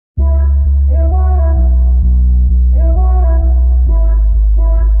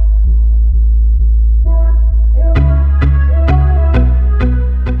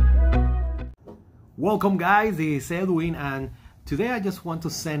Welcome guys, this is Edwin, and today I just want to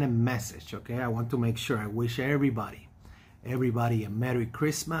send a message, okay? I want to make sure I wish everybody a Merry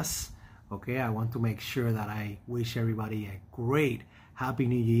Christmas, okay? I want to make sure that I wish everybody a great Happy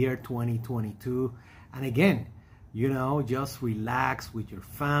New Year 2022. And again, you know, just relax with your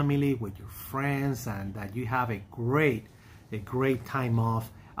family, with your friends, and that you have a great time off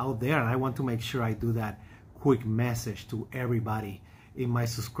out there. And I want to make sure I do that quick message to everybody in my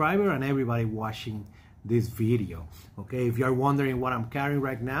subscriber and everybody watching this video. Okay, if you're wondering what I'm carrying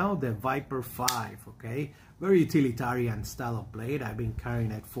right now, the Viper 5, okay, very utilitarian style of blade. I've been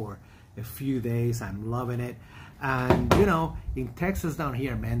carrying it for a few days. I'm loving it. And you know, in Texas down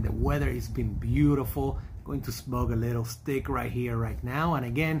here, man, the weather has been beautiful. Going to smoke a little stick right here right now. And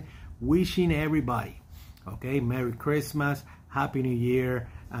again, wishing everybody, okay, Merry Christmas, Happy New Year,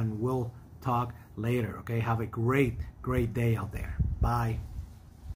 and we'll talk later. Okay, have a great day out there. Bye.